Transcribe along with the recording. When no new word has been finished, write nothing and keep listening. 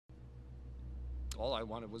All I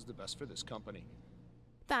wanted was the best for this company.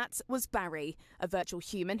 That was Barry, a virtual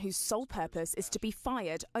human whose sole purpose is to be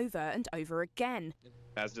fired over and over again.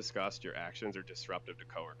 As discussed, your actions are disruptive to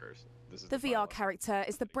coworkers. This is The VR character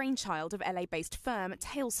is the brainchild of LA-based firm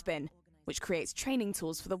Tailspin, which creates training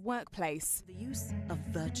tools for the workplace. The use of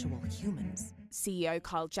virtual humans. CEO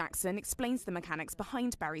Kyle Jackson explains the mechanics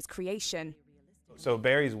behind Barry's creation. So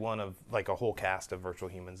Barry's one of like a whole cast of virtual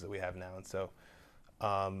humans that we have now, and so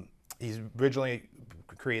he's originally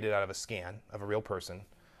created out of a scan of a real person,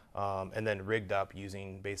 and then rigged up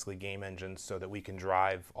using basically game engines so that we can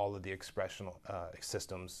drive all of the expressional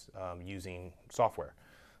systems using software.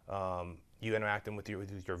 You interact with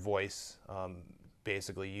your voice,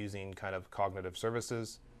 basically using kind of cognitive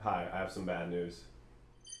services. Hi, I have some bad news.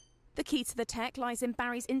 The key to the tech lies in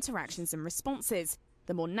Barry's interactions and responses.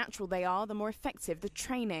 The more natural they are, the more effective the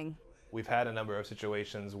training. We've had a number of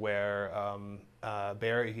situations where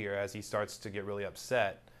Barry here, as he starts to get really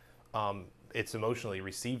upset, it's emotionally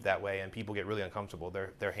received that way, and people get really uncomfortable.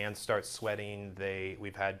 Their hands start sweating.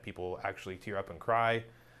 We've had people actually tear up and cry.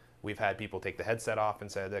 We've had people take the headset off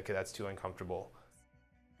and say, okay, that's too uncomfortable.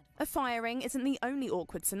 A firing isn't the only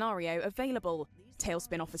awkward scenario available.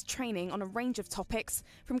 Tailspin offers training on a range of topics,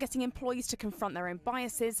 from getting employees to confront their own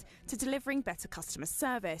biases to delivering better customer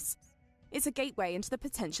service. It's a gateway into the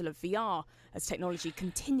potential of VR, as technology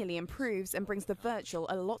continually improves and brings the virtual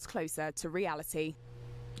a lot closer to reality.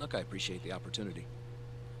 Look, I appreciate the opportunity.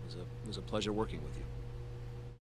 It was a pleasure working with you.